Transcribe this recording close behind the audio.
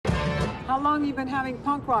How long have you been having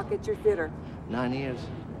punk rock at your theater? 9 years.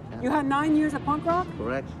 Yeah. You had 9 years of punk rock?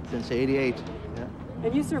 Correct, since '88. Yeah.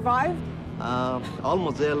 And you survived?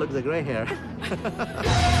 Almost there, look the gray hair.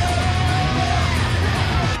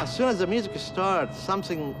 As soon as the music starts,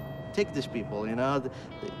 something takes these people, you know.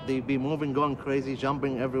 They be moving, going crazy,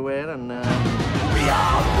 jumping everywhere, and... We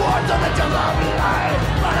are born to the life,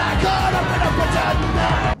 but I got up in a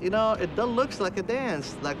pretend. You know, it looks like a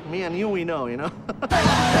dance, like me and you, we know, you know.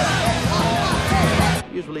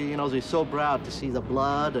 Usually, you know, they're so proud to see the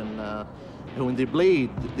blood, and when they bleed,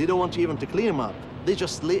 they don't want you even to clean them up. They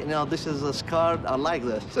just, you know, this is a scar, I like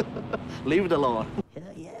this. Leave it alone.